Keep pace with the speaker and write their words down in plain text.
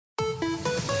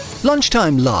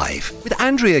Lunchtime Live with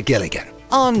Andrea Gilligan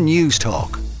on News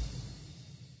Talk.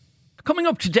 Coming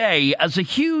up today, as a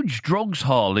huge drugs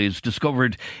haul is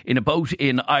discovered in a boat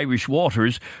in Irish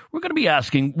waters, we're going to be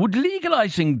asking, would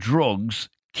legalising drugs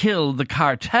kill the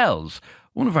cartels?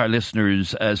 One of our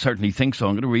listeners certainly thinks so.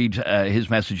 I'm going to read his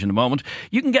message in a moment.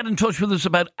 You can get in touch with us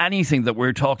about anything that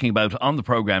we're talking about on the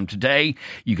programme today.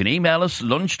 You can email us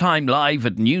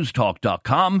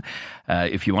lunchtimelive@newstalk.com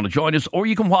if you want to join us, or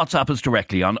you can WhatsApp us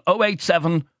directly on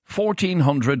 087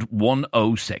 1400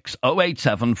 106.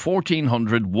 087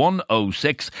 1400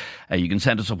 106. You can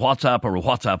send us a WhatsApp or a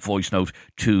WhatsApp voice note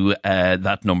to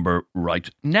that number right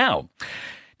now.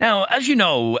 Now, as you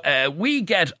know, we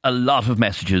get a lot of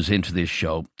messages into this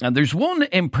show, and there's one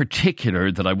in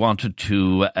particular that I wanted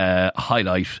to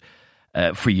highlight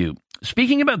for you.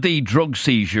 Speaking about the drug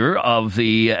seizure of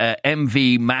the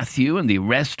MV Matthew and the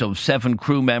arrest of 7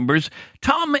 crew members,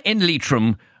 Tom in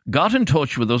Leitrim got in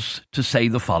touch with us to say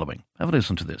the following. Have a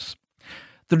listen to this.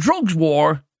 The drugs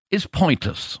war is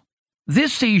pointless.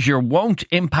 This seizure won't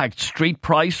impact street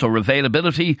price or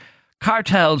availability.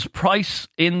 Cartels price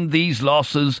in these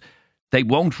losses. They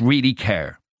won't really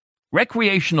care.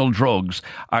 Recreational drugs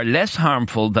are less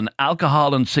harmful than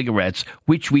alcohol and cigarettes,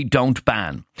 which we don't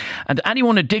ban. And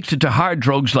anyone addicted to hard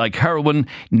drugs like heroin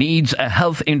needs a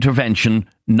health intervention,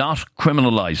 not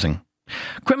criminalising.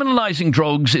 Criminalising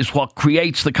drugs is what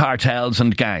creates the cartels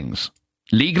and gangs.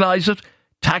 Legalise it,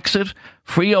 tax it,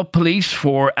 free up police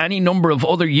for any number of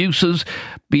other uses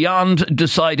beyond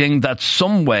deciding that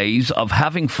some ways of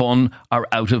having fun are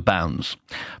out of bounds.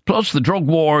 Plus, the drug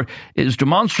war is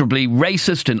demonstrably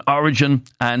racist in origin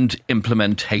and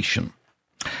implementation.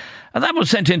 And that was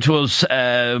sent in to us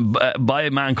by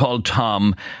a man called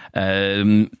Tom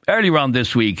earlier on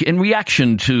this week in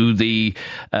reaction to the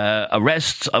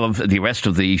arrest of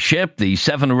the ship, the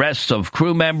 7 arrests of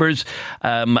crew members,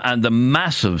 and the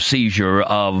massive seizure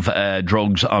of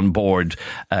drugs on board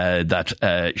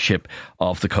that ship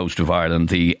off the coast of Ireland,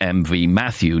 the MV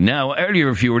Matthew. Now, earlier,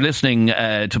 if you were listening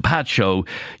to Pat's show,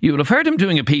 you would have heard him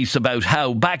doing a piece about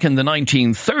how back in the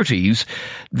 1930s,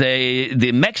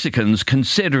 the Mexicans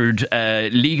considered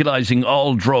legalising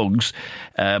all drugs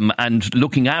and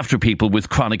looking after people with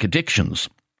chronic addictions.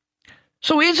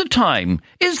 So is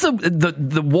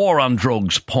the war on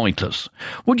drugs pointless?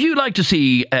 Would you like to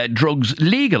see drugs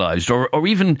legalised or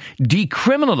even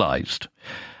decriminalised?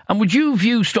 And would you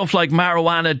view stuff like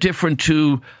marijuana different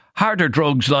to harder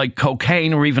drugs like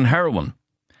cocaine or even heroin?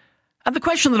 And the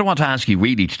question that I want to ask you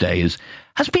really today is,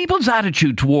 has people's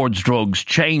attitude towards drugs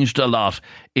changed a lot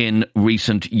in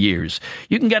recent years?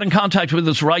 You can get in contact with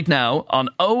us right now on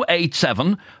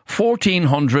 087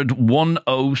 1400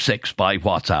 106 by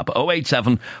WhatsApp.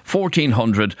 087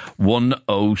 1400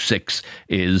 106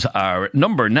 is our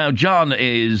number. Now, John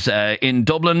is in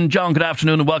Dublin. John, good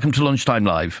afternoon and welcome to Lunchtime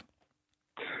Live.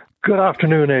 Good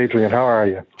afternoon, Adrian. How are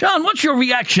you? John, what's your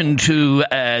reaction to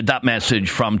that message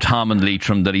from Tom and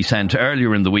Leitrim that he sent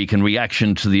earlier in the week in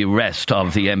reaction to the arrest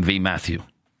of the MV Matthew?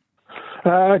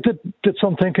 I did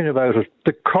some thinking about it.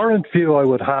 The current view I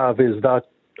would have is that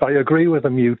I agree with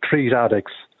him, you treat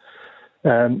addicts.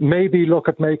 Maybe look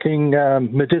at making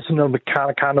medicinal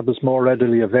cannabis more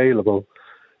readily available.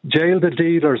 Jail the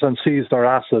dealers and seize their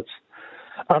assets.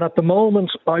 And at the moment,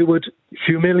 I would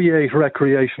humiliate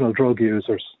recreational drug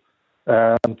users.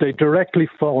 They directly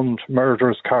fund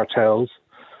murderous cartels,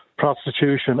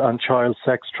 prostitution and child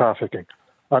sex trafficking,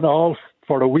 and all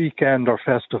for a weekend or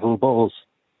festival buzz.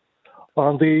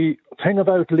 On the thing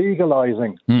about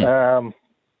legalising, the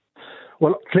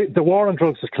war on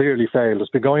drugs has clearly failed.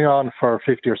 It's been going on for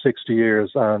 50 or 60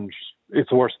 years and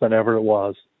it's worse than ever it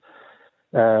was.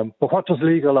 But what does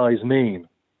legalise mean?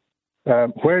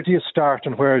 Where do you start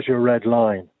and where's your red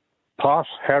line? Pot,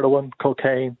 heroin,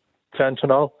 cocaine,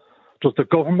 fentanyl? Does the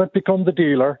government become the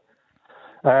dealer?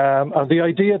 And the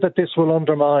idea that this will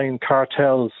undermine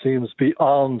cartels seems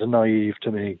beyond naive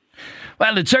to me.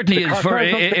 Well, it certainly is. If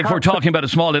we're talking about a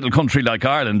small little country like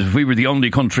Ireland, if we were the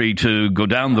only country to go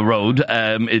down the road,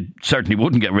 it certainly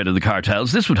wouldn't get rid of the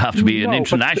cartels. This would have to be an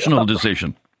international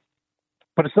decision.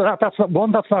 But that's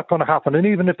not going to happen. And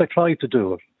even if they tried to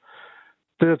do it,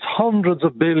 there's hundreds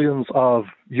of billions of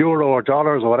euro or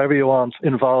dollars or whatever you want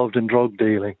involved in drug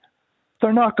dealing.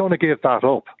 They're not going to give that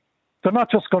up. They're not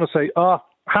just going to say,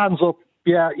 hands up,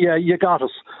 yeah, you got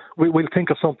us. We'll think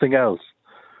of something else.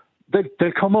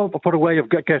 They'll come up with a way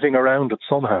of getting around it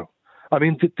somehow. I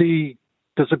mean,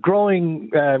 there's a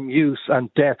growing use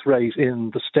and death rate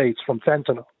in the States from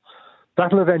fentanyl.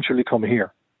 That'll eventually come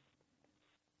here.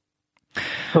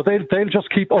 So they'll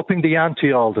just keep upping the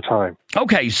ante all the time.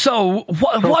 Okay, so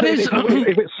what is...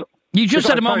 You just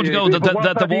said a moment ago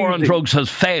that the war on drugs has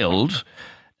failed.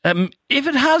 If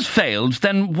it has failed,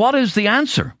 then what is the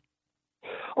answer?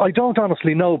 I don't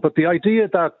honestly know, but the idea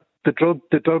that the drug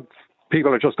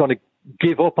people are just going to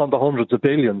give up on the hundreds of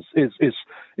billions is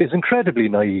incredibly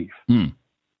naive.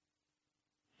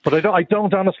 But I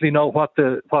don't honestly know what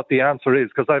the answer is,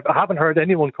 because I haven't heard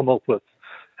anyone come up with,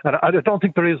 and I don't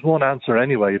think there is one answer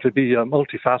anyway. It would be a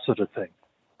multifaceted thing.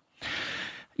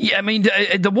 Yeah, I mean,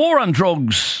 the war on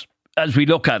drugs, as we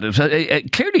look at it,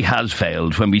 it clearly has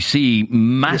failed when we see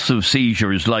massive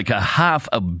seizures, like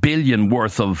 500 million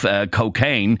worth of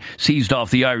cocaine seized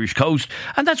off the Irish coast.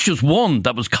 And that's just one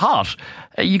that was caught.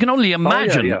 You can only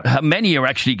imagine how many are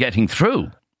actually getting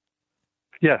through.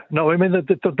 Yeah, no, I mean,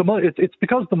 the money, it's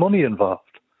because the money involved.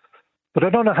 But I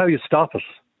don't know how you stop it.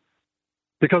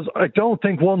 Because I don't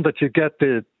think, one, that you get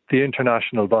the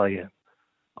international buy-in.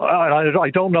 I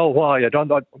don't know why.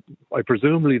 I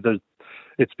presumably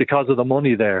it's because of the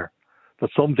money there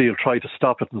that somebody will try to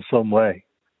stop it in some way.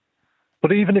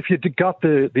 But even if you got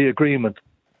the agreement,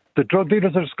 the drug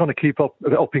dealers are just going to keep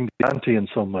upping the ante in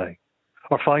some way,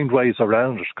 or find ways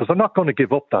around it, because they're not going to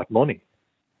give up that money.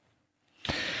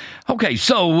 Okay,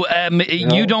 so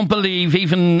you don't believe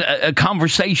even a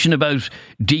conversation about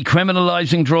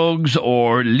decriminalising drugs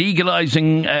or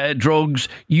legalising drugs,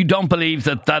 you don't believe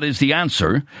that is the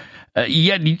answer?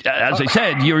 Yet, as I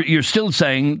said, you're still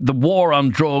saying the war on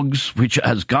drugs, which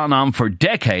has gone on for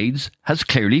decades, has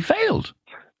clearly failed.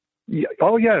 Yeah.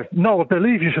 Oh, yeah. No, I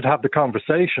believe you should have the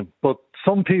conversation, but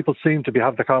some people seem to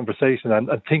have the conversation and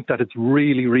think that it's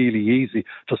really, really easy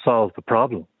to solve the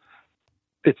problem.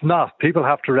 It's not. People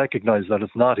have to recognise that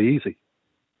it's not easy.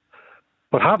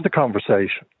 But have the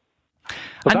conversation.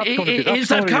 And is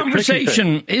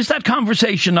that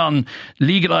conversation on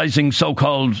legalising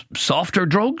so-called softer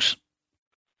drugs?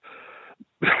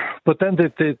 But then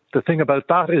the thing about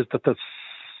that is that the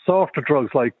softer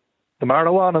drugs, like the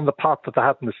marijuana and the pot that they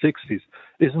had in the 60s,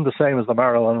 isn't the same as the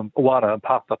marijuana and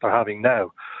pot that they're having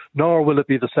now. Nor will it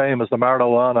be the same as the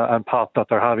marijuana and pot that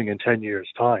they're having in 10 years'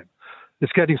 time.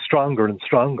 It's getting stronger and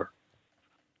stronger.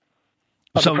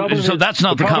 So that's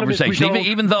not the conversation.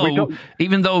 Even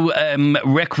though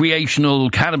recreational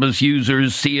cannabis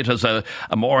users see it as a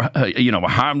more a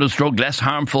harmless drug, less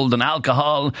harmful than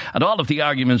alcohol, and all of the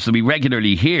arguments that we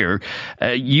regularly hear,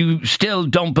 you still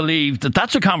don't believe that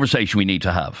that's a conversation we need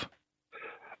to have.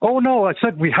 Oh no, I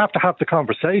said we have to have the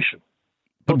conversation.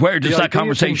 But where does that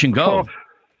conversation go?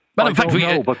 Well, in fact,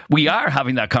 we are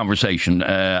having that conversation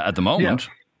at the moment. Yeah.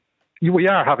 We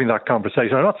are having that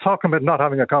conversation. I'm not talking about not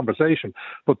having a conversation,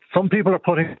 but some people are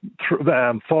putting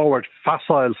forward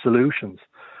facile solutions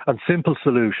and simple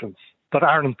solutions that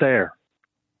aren't there.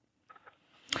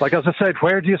 Like, as I said,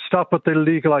 where do you stop with the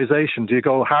legalisation? Do you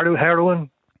go heroin,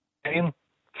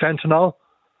 fentanyl?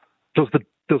 Does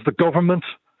the government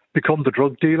become the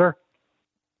drug dealer?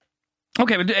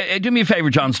 Okay, but do me a favour,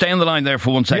 John. Stay on the line there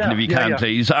for 1 second if you can,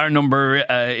 please. Our number,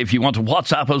 if you want to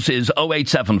WhatsApp us, is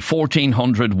 087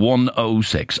 1400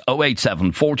 106.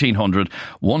 087 1400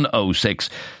 106.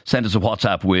 Send us a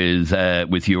WhatsApp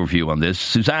with your view on this.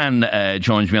 Suzanne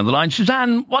joins me on the line.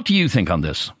 Suzanne, what do you think on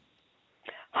this?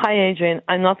 Hi, Adrian.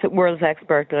 I'm not the world's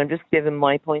expert, but I'm just giving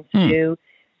my point of view.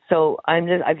 So I've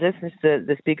listened to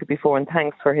the speaker before, and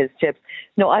thanks for his tips.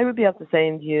 No, I would be of the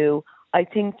same view. I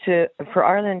think for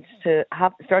Ireland to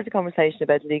start a conversation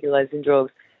about legalising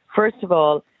drugs, first of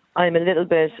all, I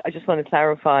just want to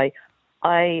clarify,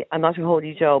 I'm not a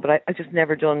holy Joe, but I've just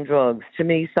never done drugs. To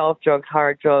me, soft drugs,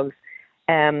 hard drugs.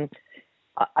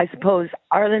 I suppose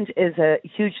Ireland is a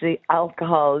hugely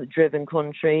alcohol-driven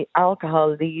country.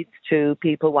 Alcohol leads to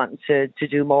people wanting to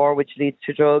do more, which leads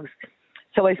to drugs.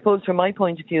 So I suppose from my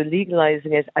point of view,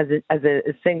 legalising it as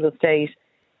a single state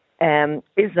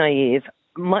is naive.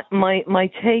 My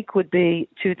take would be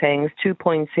 2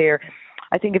 points here.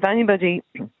 I think if anybody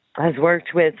has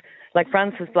worked with, like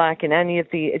Francis Black in any of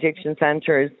the addiction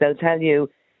centres, they'll tell you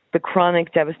the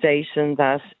chronic devastation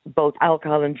that both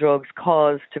alcohol and drugs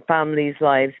cause to families,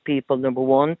 lives, people, number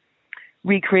one.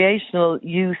 Recreational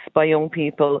use by young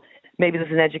people, maybe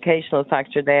there's an educational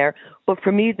factor there. But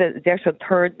for me, there's a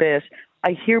third bit.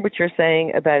 I hear what you're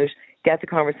saying about get the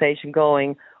conversation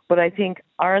going. But I think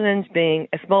Ireland being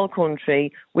a small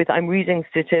country I'm reading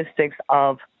statistics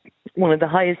of one of the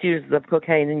highest users of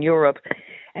cocaine in Europe.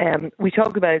 We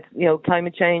talk about,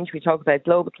 climate change. We talk about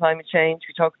global climate change.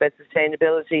 We talk about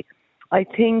sustainability. I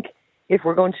think if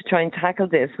we're going to try and tackle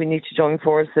this, we need to join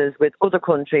forces with other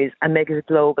countries and make it a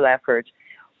global effort.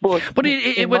 But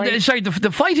the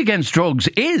fight against drugs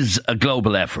is a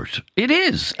global effort. It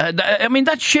is. I mean,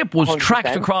 that ship was 100%.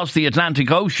 Tracked across the Atlantic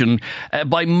Ocean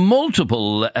by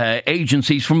multiple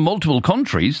agencies from multiple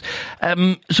countries.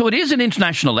 So it is an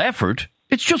international effort.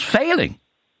 It's just failing.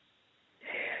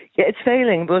 Yeah, it's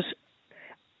failing.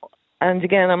 And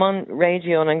again, I'm on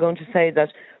radio and I'm going to say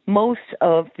that most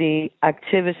of the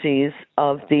activities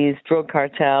of these drug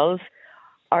cartels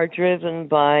are driven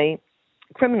by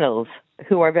criminals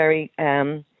who are very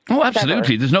oh, absolutely.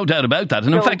 clever. There's no doubt about that.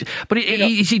 And in fact, but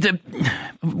you see, the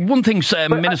one thing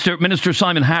Minister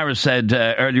Simon Harris said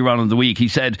earlier on in the week, he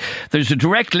said there's a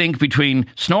direct link between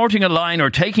snorting a line or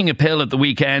taking a pill at the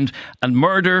weekend and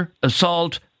murder,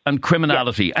 assault and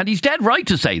criminality. Yeah. And he's dead right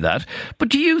to say that. But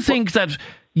do you think that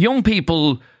young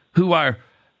people who are,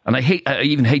 and I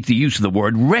even hate the use of the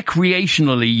word,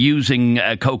 recreationally using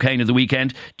cocaine at the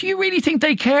weekend, do you really think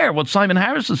they care what Simon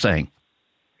Harris is saying?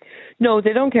 No,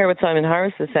 they don't care what Simon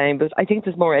Harris is saying, but I think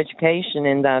there's more education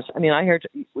in that. I mean, I heard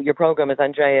your programme with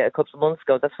Andrea a couple of months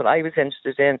ago. That's what I was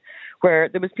interested in, where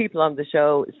there was people on the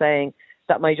show saying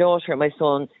that my daughter and my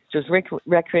son does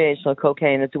recreational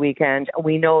cocaine at the weekend, and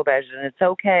we know about it, and it's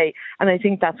okay. And I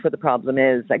think that's what the problem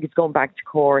is. Like, it's going back to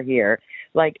core here.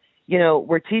 Like, you know,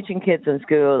 we're teaching kids in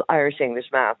school Irish, English,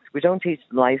 maths. We don't teach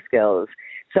them life skills.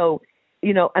 So,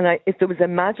 you know, and if there was a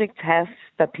magic test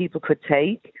that people could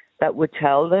take that would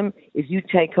tell them, if you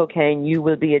take cocaine, you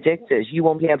will be addicted. You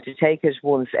won't be able to take it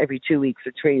once every 2 weeks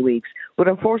or 3 weeks. But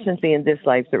unfortunately, in this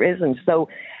life, there isn't. So,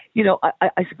 you know,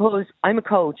 I suppose I'm a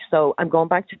coach, so I'm going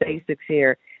back to basics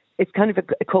here. It's kind of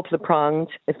a couple of pronged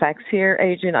effects here,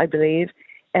 Adrian, I believe.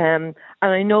 And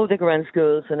I know they go around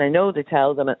schools and I know they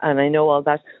tell them and I know all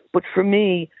that. But for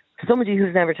me, somebody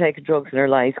who's never taken drugs in their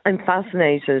life, I'm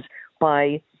fascinated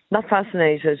by, not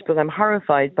fascinated, but I'm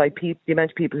horrified by the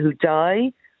amount of people who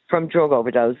die from drug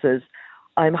overdoses.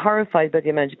 I'm horrified by the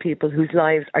amount of people whose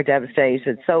lives are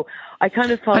devastated. So I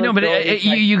kind of follow. I know, but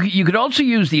you could also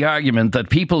use the argument that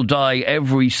people die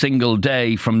every single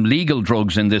day from legal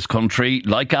drugs in this country,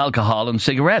 like alcohol and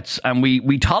cigarettes, and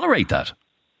we tolerate that.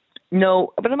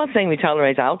 No, but I'm not saying we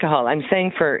tolerate alcohol. I'm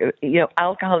saying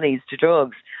alcohol leads to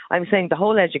drugs. I'm saying the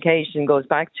whole education goes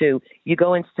back to, you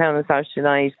go into town on Saturday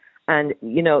night and,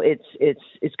 you know,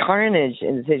 it's carnage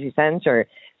in the city centre.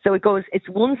 So it's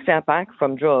one step back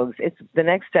from drugs. The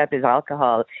next step is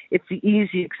alcohol. It's the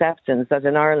easy acceptance that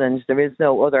in Ireland there is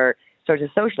no other sort of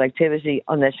social activity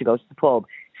unless you go to the pub.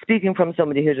 Speaking from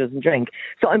somebody who doesn't drink.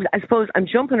 So I suppose I'm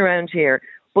jumping around here,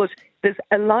 but there's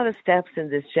a lot of steps in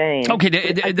this chain. Okay,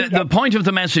 the point of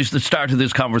the message that started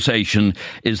this conversation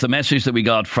is the message that we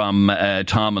got from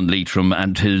Tom in Leitrim,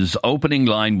 and his opening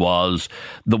line was,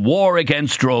 the war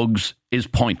against drugs is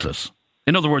pointless.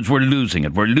 In other words, we're losing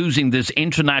it. We're losing this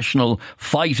international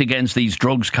fight against these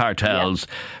drugs cartels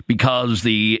because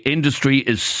the industry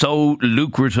is so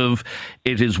lucrative.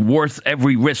 It is worth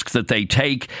every risk that they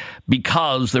take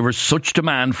because there is such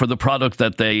demand for the product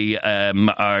that they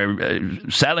are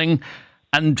selling.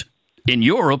 And in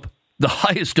Europe, the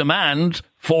highest demand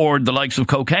for the likes of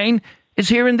cocaine is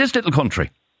here in this little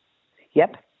country.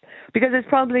 Yep. Because it's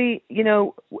probably, you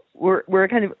know, we're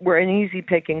an easy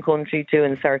picking country too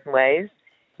in certain ways,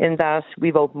 in that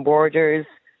we've open borders,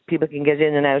 people can get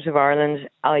in and out of Ireland,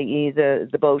 i.e.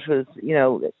 the boat was, you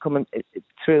know, coming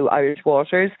through Irish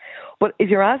waters. But if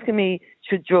you're asking me,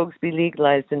 should drugs be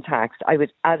legalised and taxed, I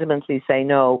would adamantly say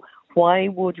no. Why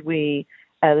would we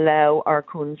allow our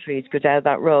country to go down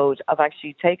that road of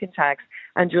actually taking tax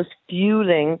and just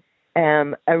fueling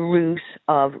a route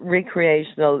of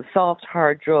recreational, soft,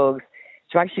 hard drugs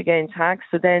to actually gain tax?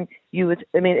 So then you would,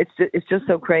 I mean, it's just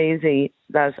so crazy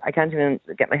that I can't even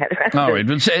get my head around it. All right,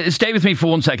 well, stay with me for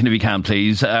 1 second if you can,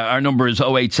 please. Our number is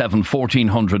 087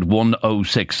 1400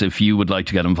 106 if you would like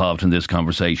to get involved in this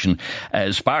conversation.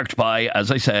 Sparked by,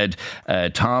 as I said,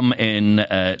 Tom in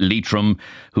Leitrim,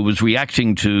 who was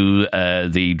reacting to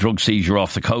the drug seizure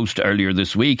off the coast earlier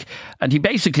this week. And he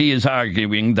basically is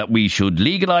arguing that we should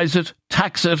legalise it,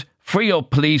 tax it, free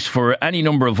up police for any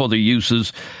number of other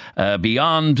uses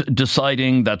beyond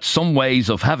deciding that some ways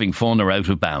of having fun are out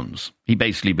of bounds. He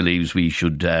basically believes we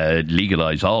should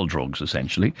legalise all drugs,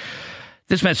 essentially.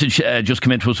 This message just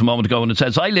came into us a moment ago, and it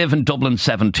says, I live in Dublin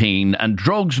 17 and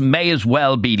drugs may as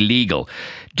well be legal.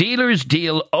 Dealers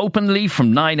deal openly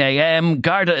from 9 a.m,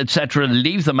 Garda, etc.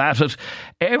 leave them at it.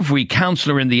 Every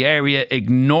councillor in the area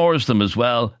ignores them as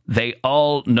well. They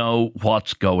all know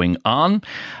what's going on.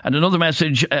 And another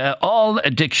message, all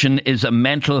addiction is a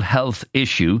mental health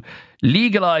issue.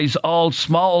 legalise all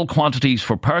small quantities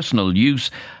for personal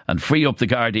use and free up the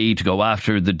Gardaí to go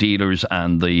after the dealers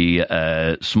and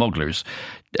the smugglers.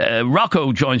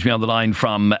 Rocco joins me on the line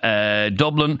from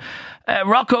Dublin.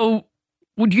 Rocco,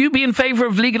 would you be in favour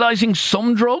of legalising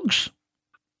some drugs?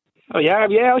 Oh, yeah,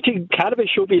 I think cannabis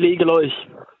should be legalised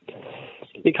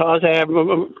because I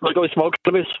smoke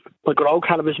cannabis, I grow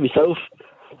cannabis myself,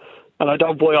 and I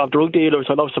don't buy off drug dealers.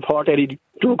 I don't support any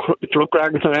drug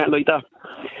gangs or anything like that.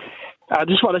 I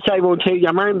just want to say one thing,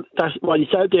 man, that's what you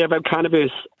said there about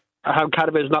cannabis, how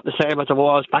cannabis is not the same as it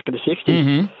was back in the 60s.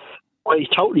 Mm-hmm. Well, he's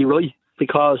totally right,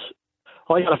 because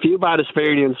I had a few bad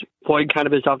experiences buying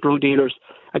cannabis off drug dealers,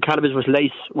 and cannabis was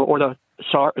laced with other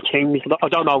sort of things. I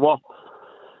don't know what.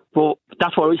 But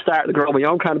that's why I started to grow my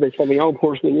own cannabis for my own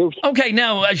personal use. Okay,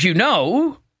 now, as you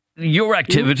know, your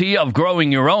activity of growing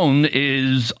your own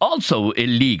is also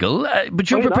illegal,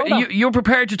 but you're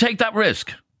prepared to take that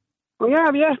risk. Well,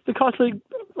 yeah, because I'm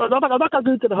not going to go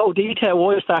into the whole detail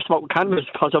why I started smoking cannabis,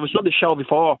 because I was on the show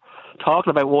before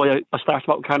talking about why I started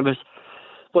smoking cannabis.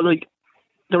 But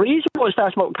the reason why I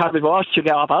started smoking cannabis was to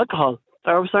get off alcohol.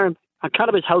 You know what I'm saying? And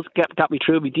cannabis helped got me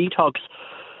through my detox.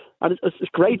 And it's a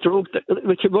great drug,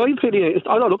 which in my opinion,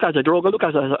 I don't look at it as a drug, I look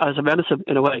at it as a medicine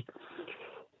in a way.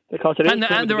 Because and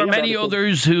there are many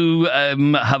others who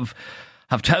have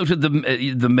touted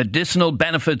the medicinal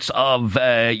benefits of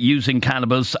using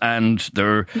cannabis, and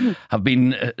there have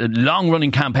been long-running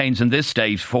campaigns in this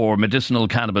state for medicinal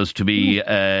cannabis to be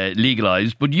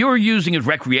legalised. But you're using it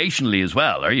recreationally as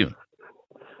well, are you?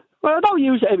 Well, I don't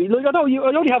use it I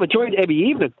only have a joint every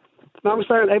evening. I'm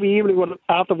starting every evening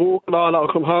after work and all,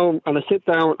 I'll come home and I sit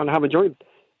down and have a joint. I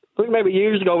think maybe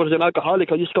years ago when I was an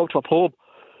alcoholic, I used to go to a pub.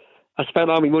 I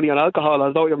spent all my money on alcohol.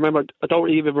 I don't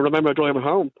even remember driving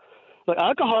home.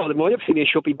 Alcohol, in my opinion,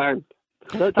 should be banned.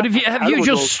 But have you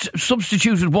just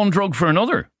substituted one drug for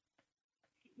another?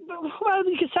 Well,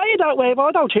 you can say it that way, but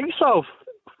I don't think so.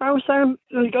 I was saying,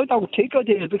 I don't think I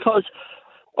did, because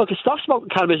I could stop smoking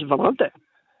cannabis if I wanted.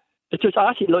 It's just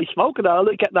actually like smoking. I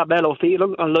like getting that mellow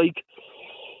feeling, and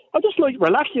I just like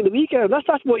relaxing the weekend. That's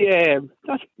my thing.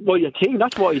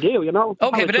 That's what I do, you know.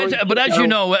 Okay, but as you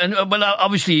know,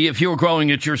 obviously, if you're growing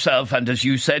it yourself, and as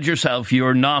you said yourself,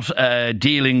 you're not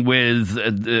dealing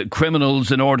with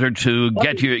criminals in order to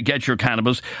get your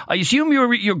cannabis. I assume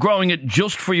you're growing it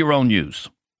just for your own use.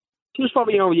 Just for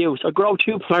my own use. I grow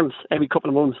 2 plants every couple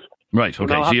of months. Right.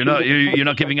 Okay. So you're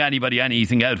not giving anybody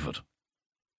anything out of it.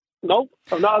 No,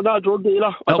 I'm not a drug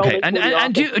dealer. Okay,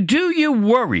 and do you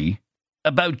worry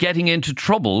about getting into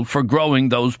trouble for growing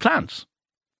those plants?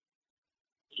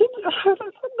 No,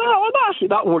 I'm actually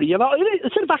not worried. You know,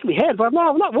 it's in the back of my head, but I'm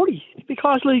not worried,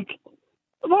 because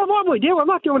what am I doing? I'm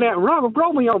not doing anything wrong. I'm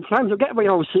growing my own plants. I'm getting my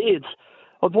own seeds.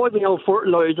 I buy my own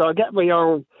fertilizer. I get my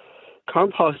own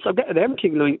compost. I'm getting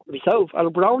everything myself, and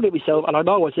I'm growing it myself, and I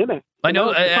know what's in it. I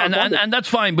know, and that's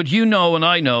fine, but you know and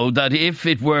I know that if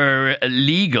it were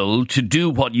legal to do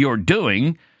what you're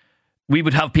doing, we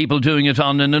would have people doing it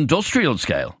on an industrial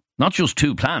scale, not just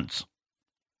 2 plants.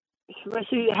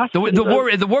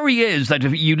 The worry is that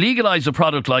if you legalise a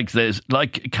product like this,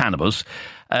 like cannabis,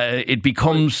 it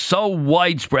becomes so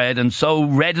widespread and so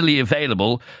readily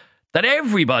available that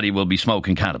everybody will be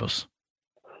smoking cannabis.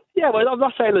 Yeah, well, I'm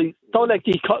not saying don't let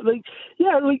these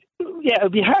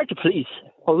it'd be hard to police.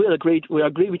 We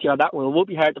agree with you on that one. It would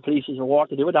be hard to police if you want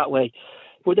to do it that way.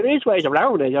 But there is ways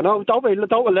around it, you know. Don't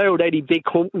allow any big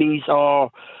companies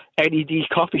or any of these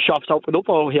coffee shops to open up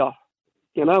over here.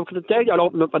 You know, because they're going to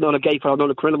open up another gate for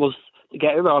another criminals to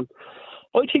get around.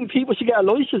 I think people should get a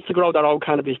licence to grow their own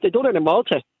cannabis. They've done it in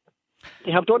Malta.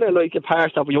 They have done it in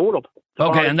parts of Europe.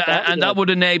 Okay, and that would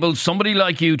enable somebody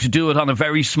like you to do it on a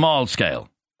very small scale.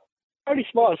 Very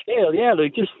small scale, yeah.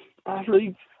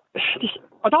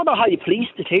 I don't know how you police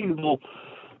the thing, but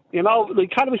you know,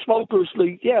 cannabis smokers,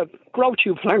 grow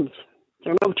 2 plants.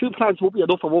 You know, 2 plants would be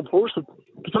enough for one person.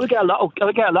 Because I get a lot of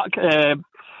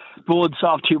buds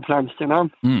off 2 plants, you know.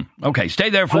 Okay, stay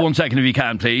there for 1 second if you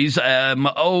can, please.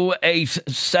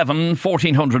 087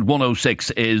 1400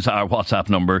 106 is our WhatsApp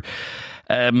number.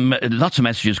 Lots of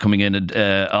messages coming in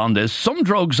on this. Some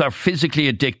drugs are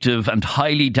physically addictive and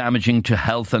highly damaging to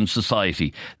health and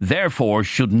society, therefore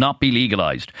should not be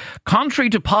legalised. Contrary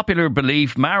to popular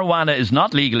belief, marijuana is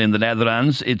not legal in the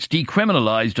Netherlands. It's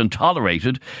decriminalised and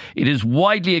tolerated. It is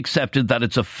widely accepted that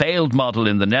it's a failed model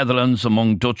in the Netherlands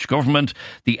among Dutch government.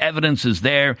 The evidence is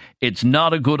there. It's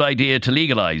not a good idea to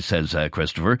legalise, says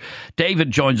Christopher. David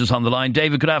joins us on the line.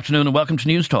 David, good afternoon and welcome to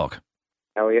News Talk.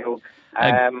 How are you?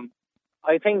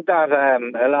 I think that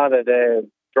a lot of the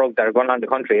drugs that are going on in the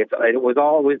country, it was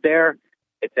always there.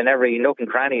 It's in every nook and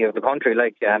cranny of the country,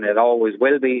 and it always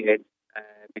will be.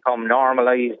 become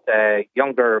normalised.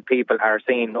 Younger people are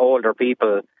seeing older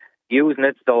people using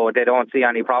it, so they don't see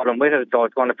any problem with it. So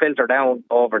it's going to filter down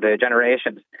over the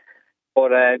generations. But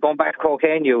going back to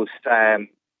cocaine use,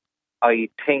 I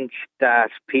think that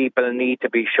people need to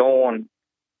be shown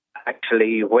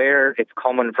actually where it's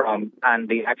coming from and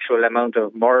the actual amount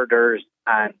of murders,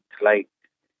 and like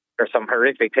there's some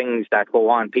horrific things that go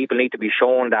on. People need to be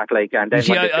shown that, like, and then.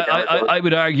 See, I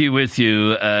would argue with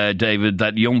you, David,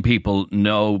 that young people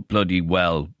know bloody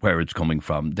well where it's coming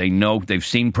from. They know, they've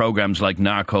seen programs like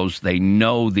Narcos. They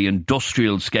know the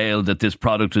industrial scale that this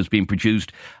product has been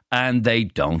produced, and they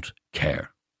don't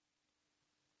care.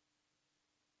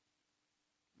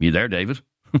 You there, David?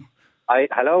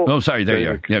 Hello. Oh, sorry. There you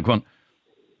are. Yeah, go on.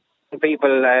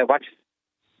 People watch.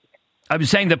 I was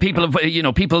saying that people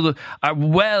are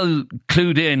well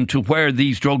clued in to where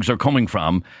these drugs are coming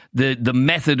from, the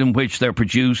method in which they're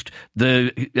produced,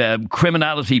 the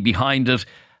criminality behind it,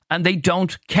 and they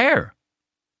don't care.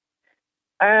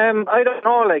 I don't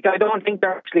know. Like, I don't think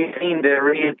they're actually seeing the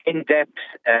real in-depth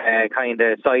kind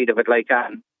of side of it. Like,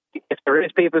 if there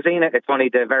is people seeing it, it's only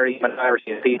the very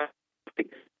minority of people.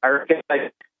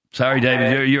 Sorry,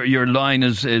 David, your line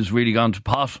is really gone to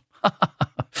pot.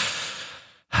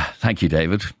 Thank you,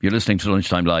 David. You're listening to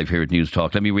Lunchtime Live here at News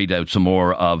Talk. Let me read out some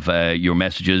more of your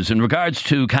messages. In regards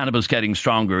to cannabis getting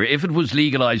stronger, if it was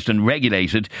legalised and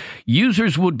regulated,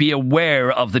 users would be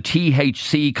aware of the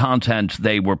THC content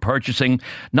they were purchasing.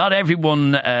 Not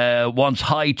everyone wants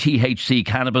high THC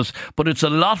cannabis, but it's a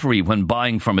lottery when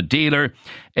buying from a dealer.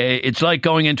 It's like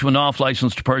going into an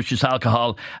off-licence to purchase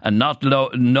alcohol and not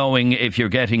knowing if you're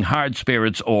getting hard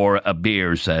spirits or a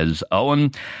beer, says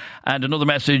Owen. And another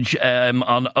message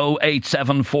on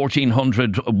 087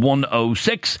 1400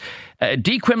 106.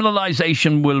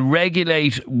 Decriminalisation will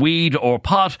regulate weed or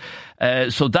pot,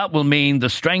 so that will mean the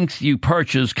strength you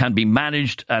purchase can be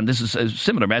managed. And this is a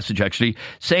similar message, actually.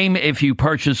 Same if you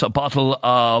purchase a bottle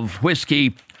of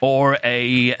whiskey or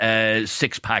a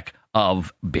six-pack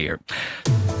of beer.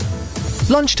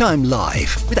 Lunchtime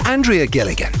Live with Andrea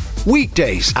Gilligan.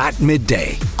 Weekdays at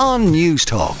midday on News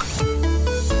Talk.